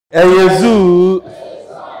Eyezu.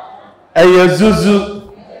 Eyezuzu.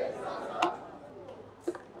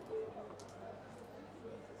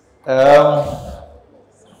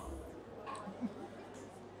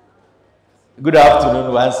 Good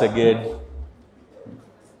afternoon once again.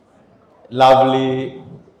 Lovely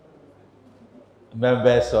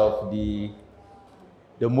members of the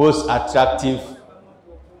most attractive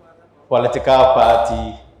political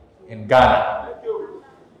party in Ghana.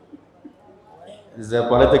 It's a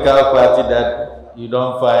political party that you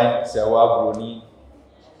don't find Sewa Bruni.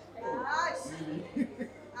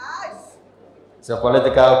 It's a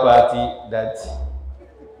political party that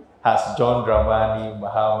has John Dramani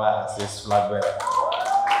Mahama as his flag bearer.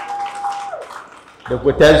 The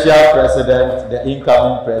potential president, the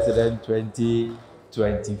incoming president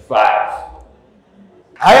 2025.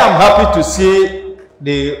 I am happy to see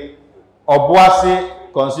the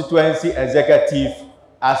Obuasi constituency executive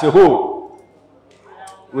as a whole.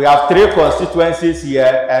 We have 3 constituencies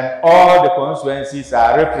here and all the constituencies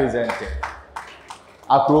are represented.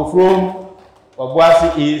 Akrofrom,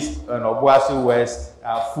 Obuasi East and Obuasi West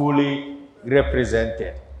are fully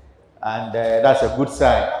represented, and that's a good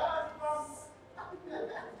sign.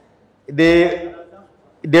 The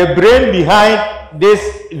brain behind this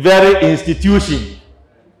very institution,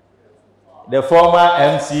 the former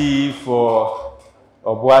MC for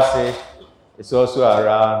Obuasi is also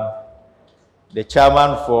around. The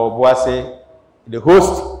chairman for Obuasi, the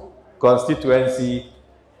host constituency,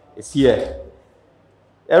 is here.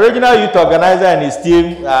 The regional youth organizer and his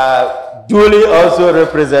team are duly also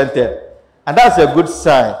represented, and that's a good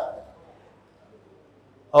sign.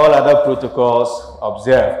 All other protocols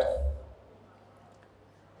observed.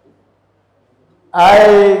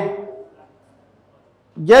 I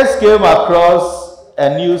just came across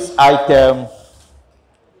a news item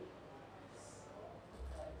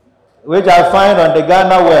which I find on the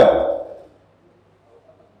Ghana web.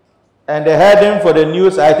 And the heading for the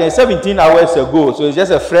news item 17 hours ago, so it's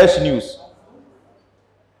just a fresh news.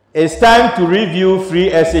 It's time to review free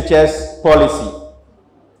SHS policy.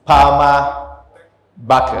 Palmer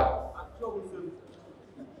Bakker.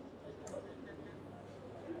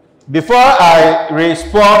 Before I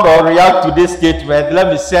respond or react to this statement, let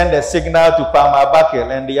me send a signal to Palmer Bakker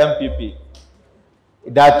and the MPP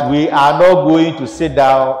that we are not going to sit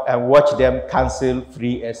down and watch them cancel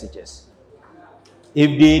free SHS.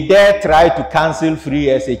 If they dare try to cancel free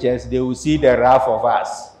SHS, they will see the wrath of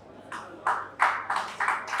us.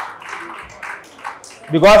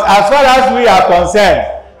 Because as far as we are concerned,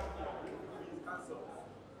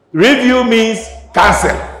 review means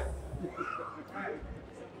cancel.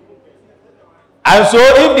 And so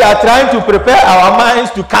if they are trying to prepare our minds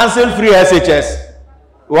to cancel free SHS,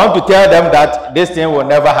 we want to tell them that this thing will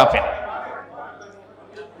never happen.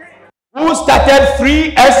 Who started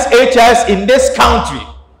free SHS in this country?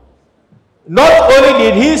 Not only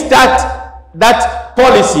did he start that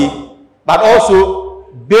policy, but also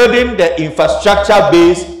building the infrastructure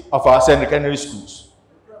base of our secondary schools.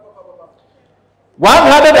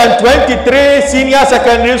 123 senior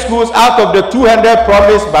secondary schools out of the 200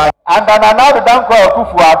 promised by Nana Danko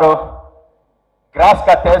Akufo-Addo, grass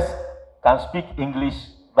cutters can speak English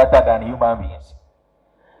better than human beings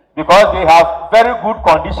because they have very good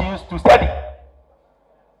conditions to study.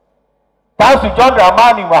 Thanks to John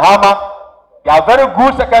Dramani Mahama, they have very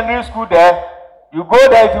good secondary school there. You go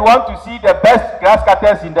there if you want to see the best grass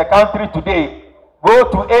cutters in the country today. Go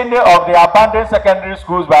to any of the abandoned secondary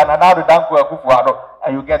schools by Nana Danko Akufo-Addo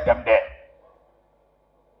and you get them there.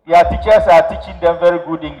 Their teachers are teaching them very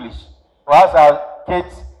good English, whilst our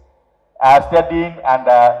kids are studying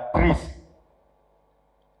under trees.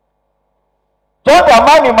 John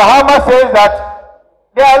Dramani Mahama says that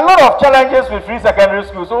there are a lot of challenges with free secondary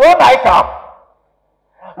school. So when I come,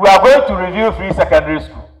 we are going to review free secondary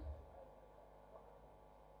school.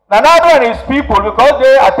 Nanado and his people, because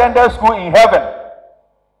they attended school in heaven,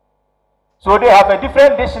 so they have a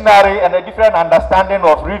different dictionary and a different understanding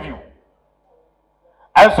of review.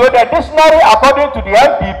 And so the dictionary, according to the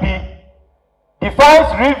MPP,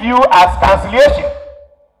 defines review as cancellation.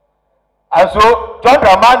 And so John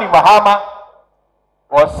Dramani Mahama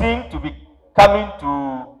was seen to be coming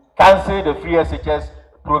to cancel the free SHS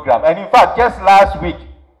program. And in fact, just last week,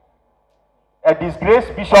 a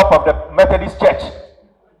disgraced bishop of the Methodist Church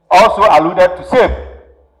also alluded to same.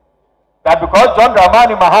 That because John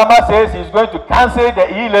Dramani Mahama says he's going to cancel the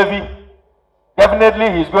e-levy,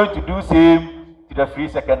 definitely he's going to do same to the free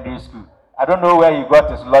secondary school. I don't know where he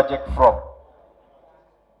got his logic from.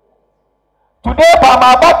 Today,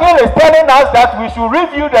 Palmer Bakker is telling us that we should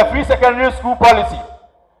review the free secondary school policy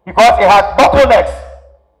because it has bottlenecks.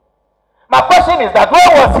 My question is that where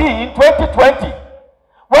was he in 2020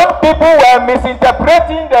 when people were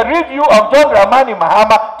misinterpreting the review of John Dramani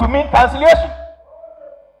Mahama to mean cancellation?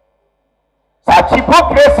 Such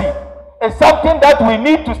hypocrisy is something that we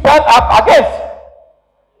need to stand up against.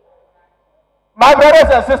 My brothers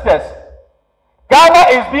and sisters,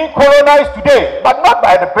 Ghana is being colonized today, but not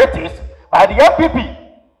by the British, by the MPP.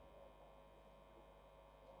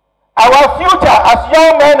 Our future as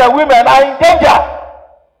young men and women are in danger.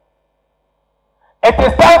 It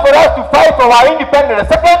is time for us to fight for our independence.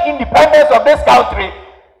 The second independence of this country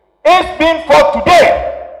is being fought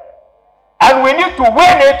today. And we need to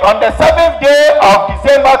win it on the 7th day of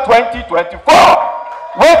December 2024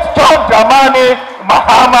 with John Dramani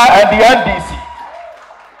Mahama and the NDC.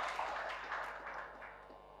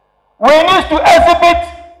 We need to exhibit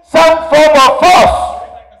some form of force.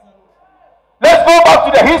 Let's go back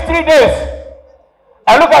to the history days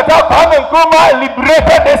and look at how Kwame Nkrumah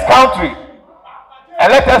liberated this country.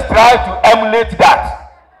 And let us try to emulate that.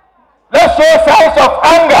 Let's show signs of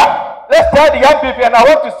anger. Let's tell the MPP, and I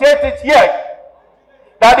want to say it here,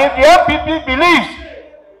 that if the MPP believes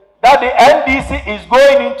that the NDC is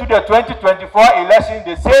going into the 2024 election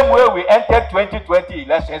the same way we entered 2020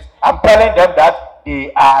 elections, I'm telling them that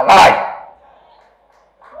they are lying.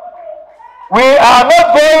 We are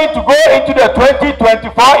not going to go into the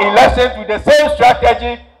 2024 elections with the same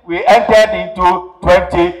strategy we entered into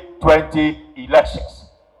 2020 elections.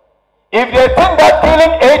 If they think that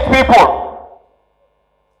killing 8 people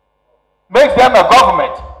makes them a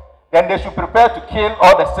government, then they should prepare to kill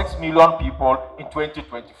all the 6 million people in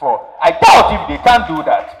 2024. I doubt if they can do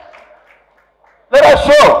that. Let us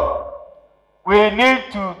show we need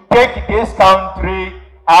to take this country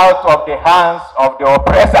out of the hands of the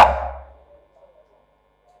oppressor.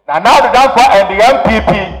 Now the Dankwa and the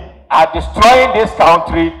MPP are destroying this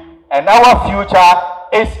country, and our future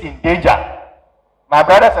is in danger. My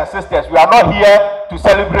brothers and sisters, we are not here to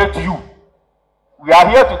celebrate you. We are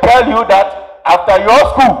here to tell you that after your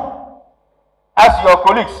school, as your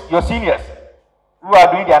colleagues, your seniors, who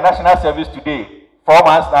are doing their national service today, 4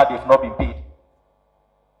 months now, they've not been paid.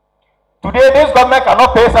 Today, this government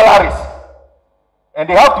cannot pay salaries, and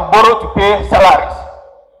they have to borrow to pay salaries.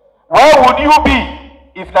 Where would you be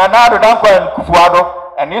if Nana Dankwa and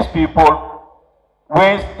Kufuado and these people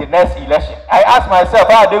wins the next election? I ask myself,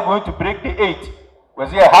 how are they going to break the 8?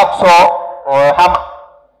 Was it a hacksaw or a hammer?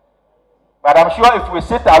 But I'm sure if we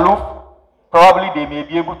sit aloof, probably they may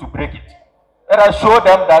be able to break it. Let us show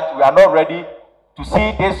them that we are not ready to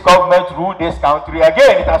see this government rule this country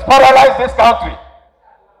again. It has paralyzed this country.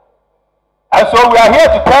 And so we are here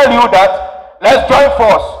to tell you that let's join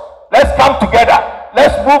force. Let's come together.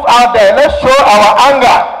 Let's move out there. Let's show our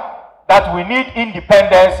anger that we need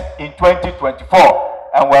independence in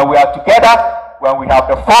 2024. And when we are together, when we have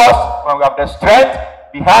the force, when we have the strength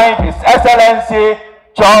behind His Excellency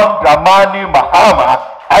John Dramani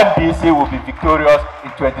Mahama, NDC will be victorious in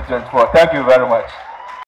 2024. Thank you very much.